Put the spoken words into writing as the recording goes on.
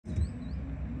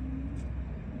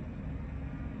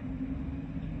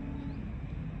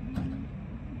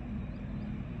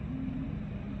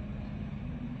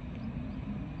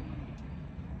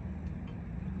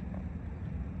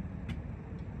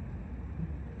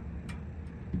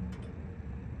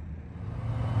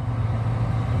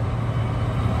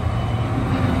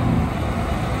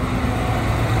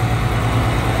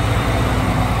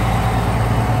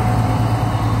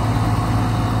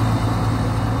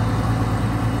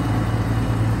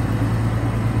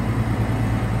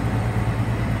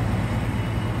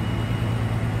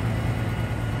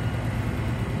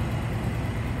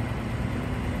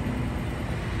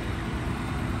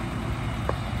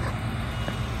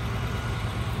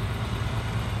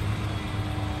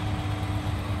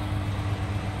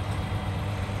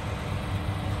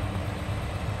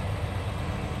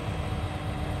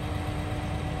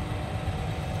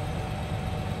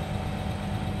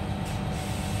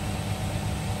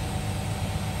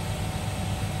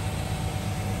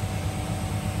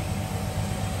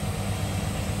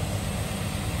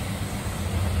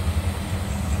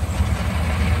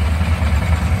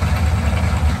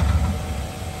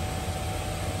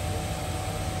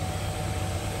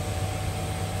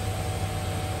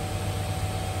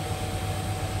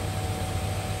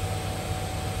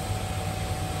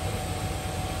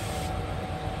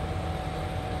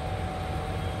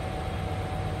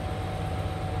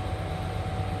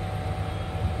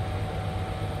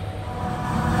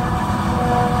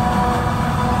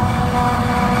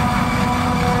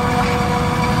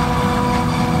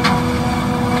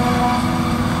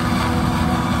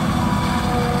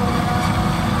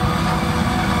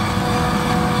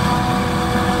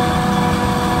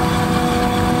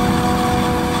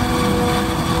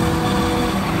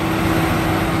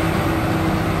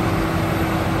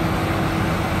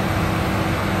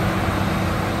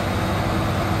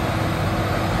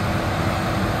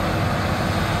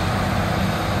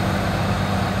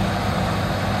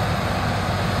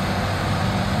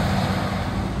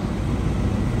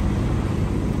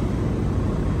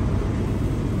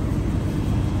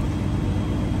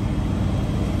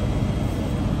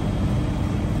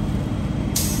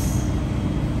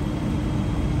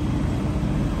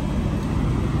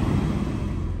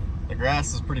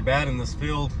grass is pretty bad in this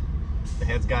field. The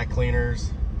head's got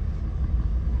cleaners,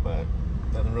 but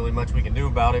nothing really much we can do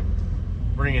about it.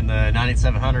 Bringing the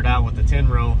 9700 out with the 10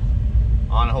 row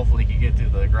on, hopefully he can get through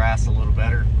the grass a little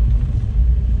better.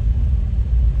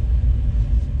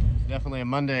 It's definitely a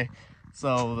Monday,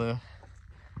 so the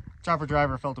chopper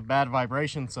driver felt a bad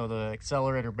vibration, so the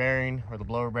accelerator bearing or the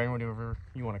blower bearing, whatever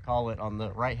you want to call it, on the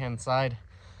right hand side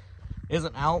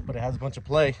isn't out, but it has a bunch of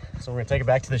play. So we're gonna take it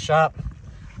back to the shop,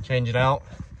 change it out.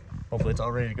 Hopefully it's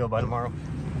all ready to go by tomorrow.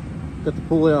 Got the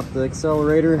pulley off the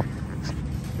accelerator,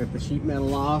 got the sheet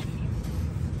metal off.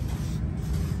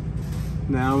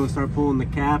 Now I'm gonna start pulling the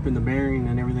cap and the bearing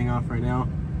and everything off right now.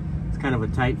 It's kind of a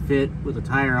tight fit with a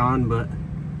tire on, but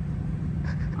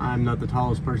I'm not the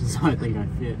tallest person, so I think I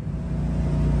fit.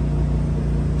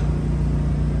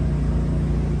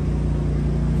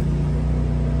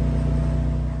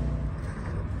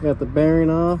 Got the bearing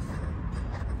off.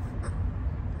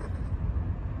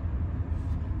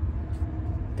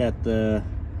 Got the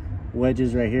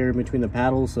wedges right here between the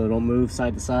paddles so it don't move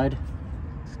side to side.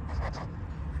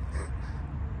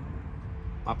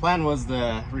 My plan was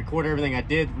to record everything I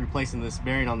did replacing this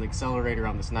bearing on the accelerator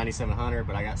on this 9700,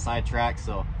 but I got sidetracked,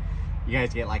 so you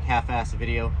guys get like half-assed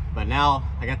video. But now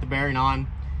I got the bearing on,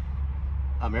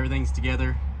 everything's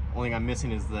together. Only thing I'm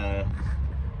missing is the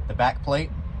back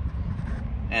plate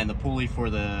and the pulley for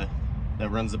that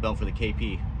runs the belt for the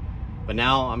KP. But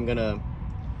now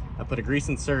I put a grease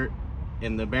insert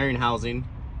in the bearing housing.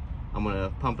 I'm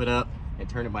gonna pump it up and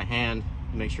turn it by hand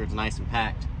to make sure it's nice and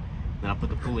packed. Then I'll put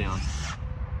the pulley on.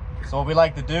 So what we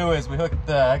like to do is we hook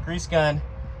the grease gun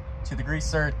to the grease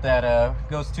insert that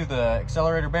goes to the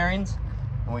accelerator bearings,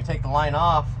 and we take the line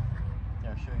off. Yeah,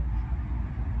 I'll show you.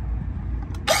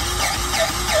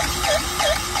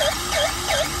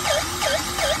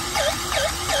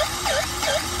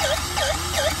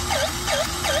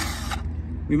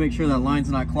 We make sure that line's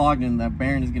not clogged and that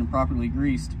bearing is getting properly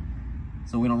greased,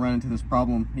 so we don't run into this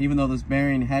problem. Even though this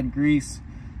bearing had grease,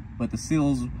 but the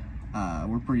seals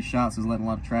were pretty shot, so it's letting a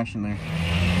lot of trash in there.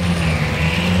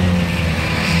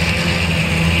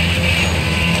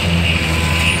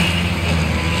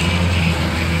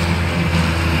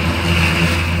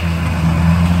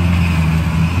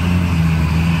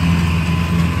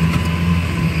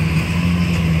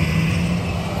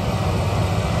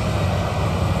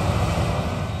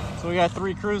 So we got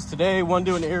 3 crews today, one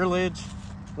doing earlidge,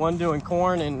 one doing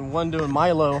corn, and one doing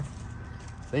milo.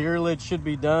 The earlidge should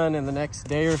be done in the next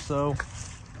day or so.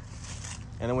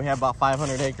 And then we have about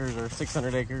 500 acres or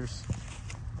 600 acres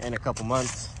in a couple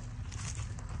months.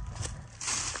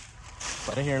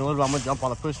 But here in a little bit, I'm gonna jump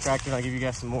on the push tractor and I'll give you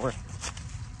guys some more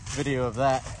video of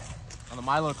that. On the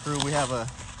milo crew, we have a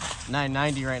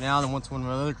 990 right now. And once one of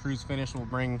my other crews finish, we'll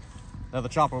bring the other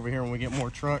chopper over here when we get more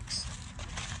trucks.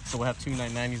 So we'll have 2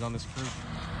 990s on this crew.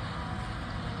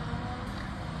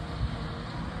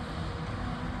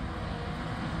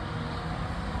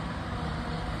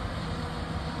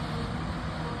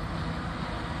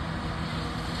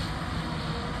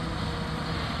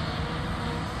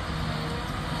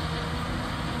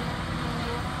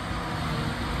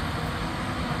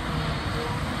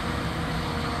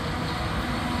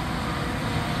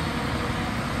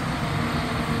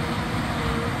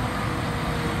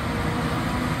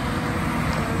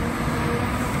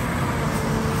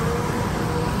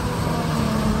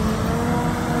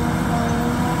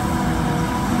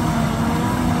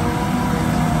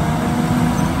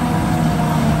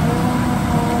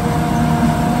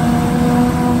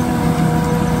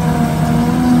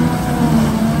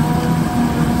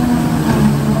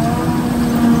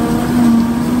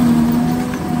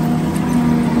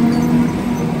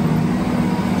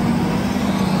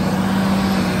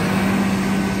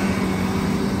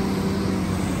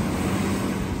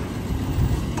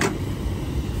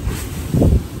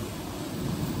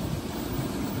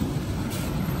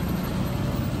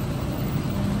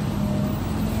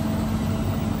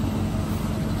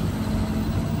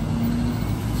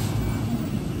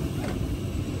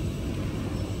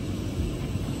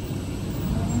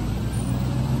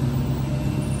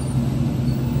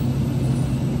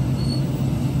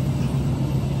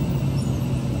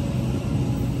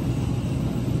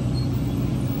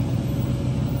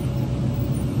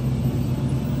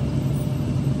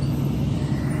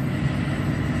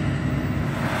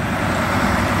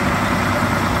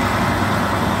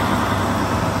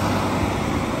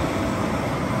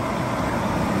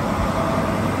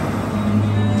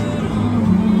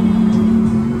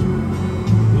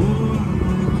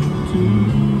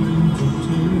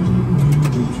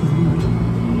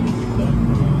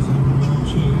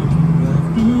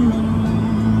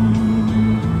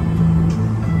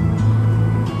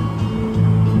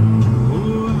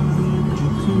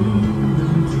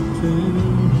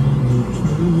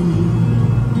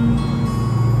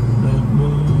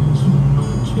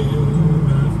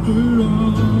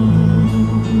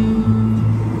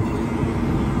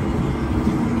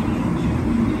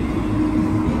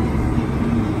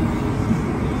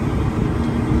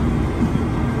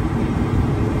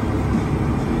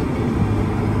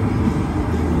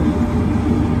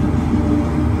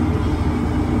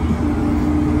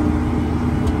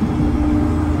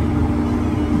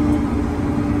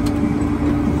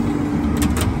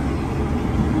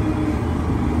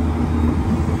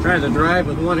 Trying to drive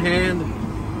with one hand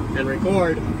and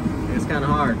record, it's kind of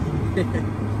hard.